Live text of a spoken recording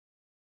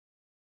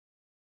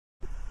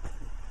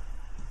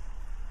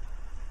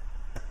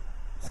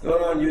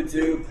going on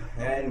YouTube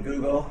and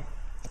Google?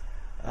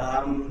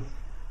 I'm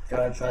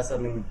gonna try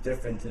something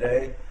different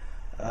today.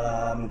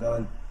 I'm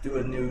gonna do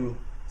a new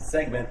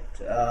segment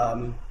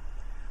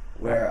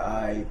where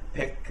I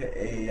pick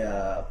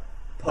a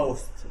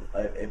post,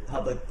 a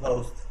public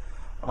post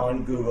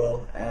on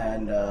Google,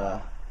 and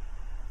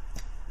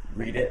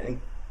read it and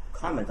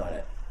comment on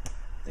it. I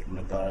think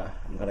I'm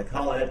gonna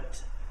call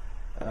it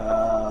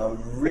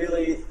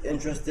really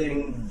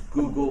interesting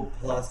Google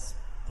Plus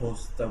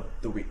post of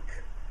the week.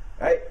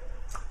 Right?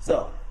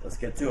 So let's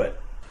get to it.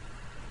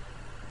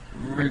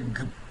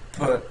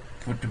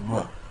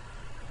 RIGPPOTW.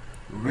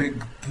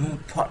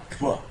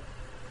 RIGPPOTW.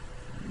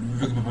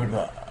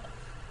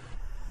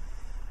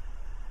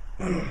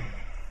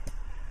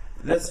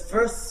 This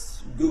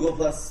first Google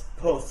Plus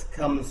post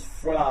comes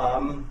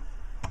from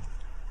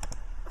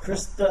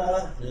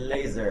Christa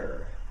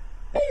Laser.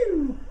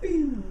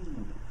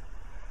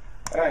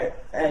 Alright,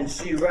 and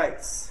she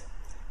writes,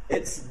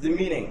 "It's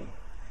demeaning,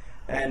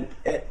 and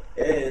it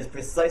is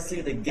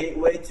precisely the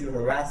gateway to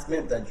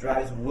harassment that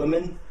drives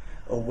women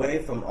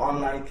away from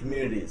online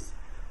communities.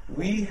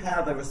 We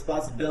have a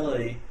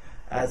responsibility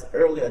as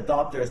early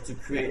adopters to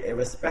create a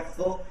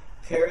respectful,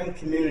 caring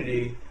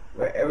community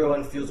where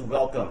everyone feels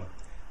welcome.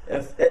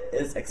 If it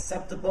is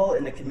acceptable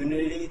in the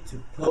community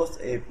to post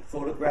a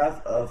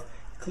photograph of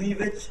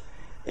cleavage,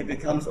 it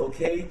becomes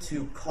okay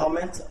to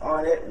comment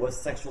on it with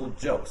sexual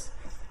jokes,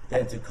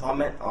 than to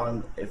comment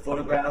on a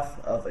photograph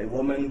of a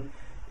woman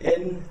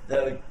in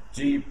the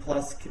G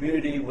plus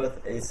community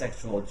with a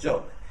sexual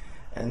joke.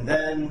 And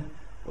then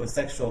with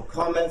sexual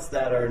comments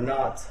that are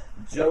not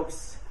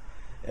jokes,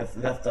 if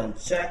left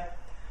unchecked,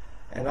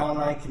 an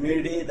online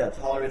community that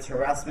tolerates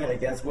harassment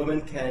against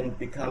women can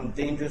become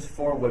dangerous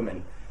for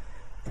women,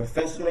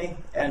 professionally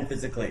and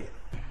physically."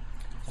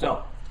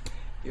 So,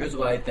 here's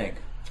what I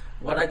think.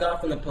 What I got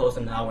from the post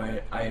and how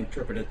I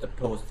interpreted the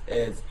post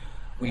is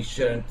we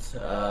shouldn't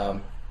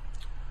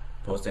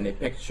post any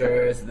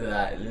pictures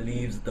that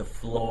leaves the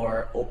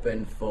floor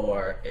open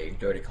for a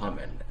dirty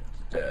comment.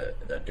 The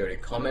dirty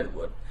comment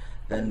would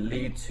then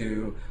lead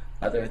to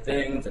other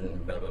things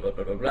and blah blah blah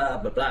blah blah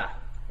blah blah.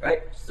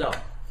 Right? So,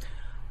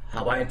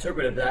 how I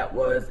interpreted that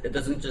was it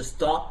doesn't just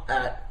stop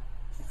at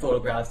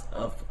photographs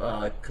of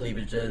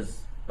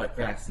cleavages, butt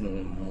cracks,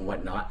 and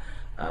whatnot.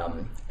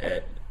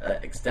 It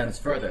extends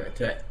further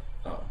to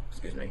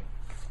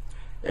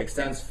It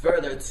extends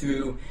further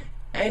to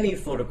any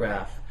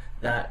photograph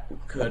that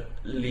could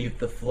leave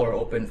the floor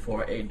open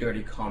for a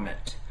dirty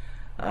comment.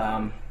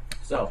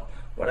 So,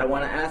 what I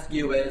want to ask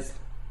you is,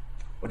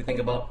 what do you think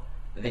about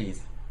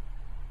these?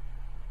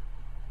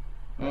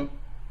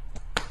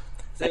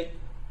 See,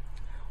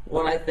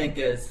 what I think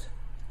is,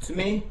 to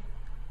me,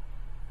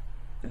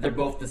 they're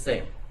both the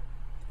same,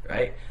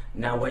 right?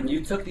 Now, when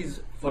you took these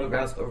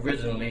photographs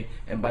originally,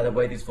 and by the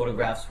way, these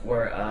photographs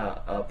were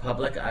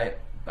public, I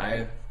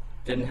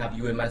didn't have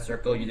you in my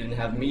circle, you didn't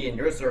have me in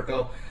your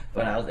circle,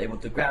 but I was able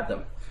to grab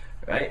them,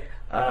 right?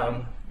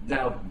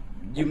 Now,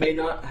 you may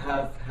not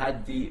have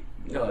had the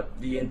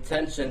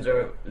intentions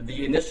or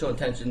the initial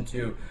intention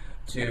to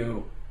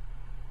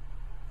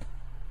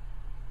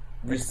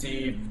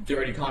receive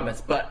dirty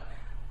comments, but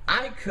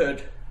I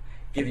could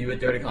give you a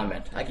dirty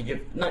comment. I could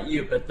give, not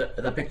you, but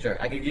the picture.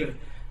 I could give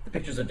the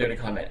pictures a dirty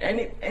comment.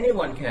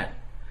 Anyone can,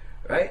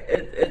 right?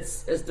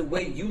 It's the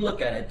way you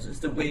look at it. It's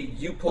the way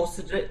you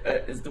posted it.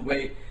 It's the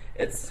way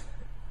it's.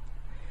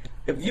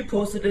 If you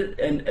posted it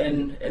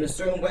in a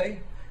certain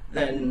way,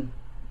 then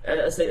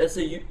let's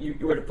say you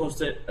were to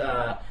post it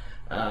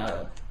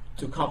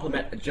to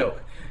compliment a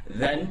joke,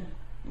 then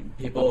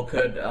people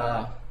could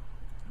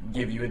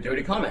give you a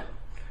dirty comment,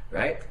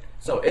 right?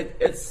 So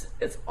it's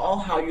all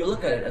how you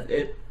look at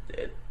it.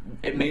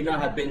 It may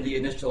not have been the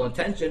initial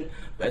intention,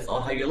 but it's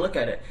all how you look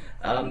at it.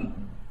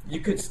 You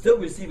could still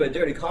receive a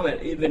dirty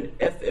comment even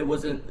if it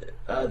wasn't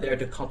there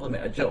to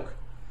compliment a joke.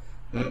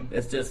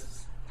 It's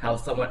just how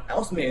someone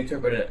else may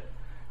interpret it,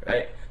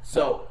 right?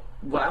 So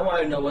what I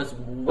want to know is,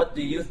 what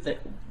do you think?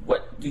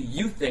 What do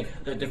you think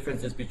the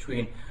difference is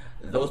between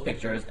those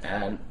pictures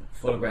and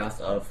photographs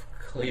of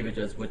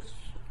cleavages, which,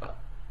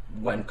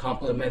 when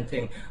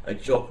complimenting a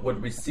joke,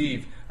 would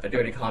receive a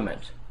dirty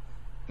comment?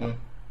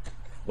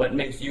 What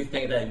makes you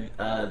think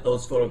that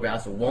those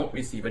photographs won't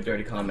receive a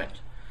dirty comment?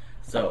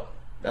 So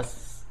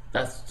that's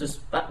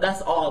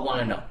all I want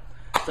to know.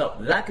 So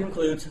that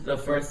concludes the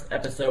first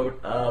episode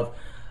of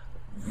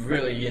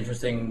really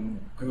interesting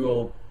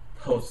Google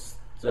posts.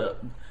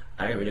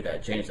 I really gotta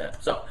change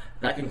that. So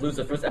that concludes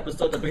the first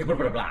episode of blah blah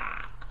blah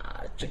blah.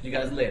 Check you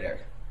guys later.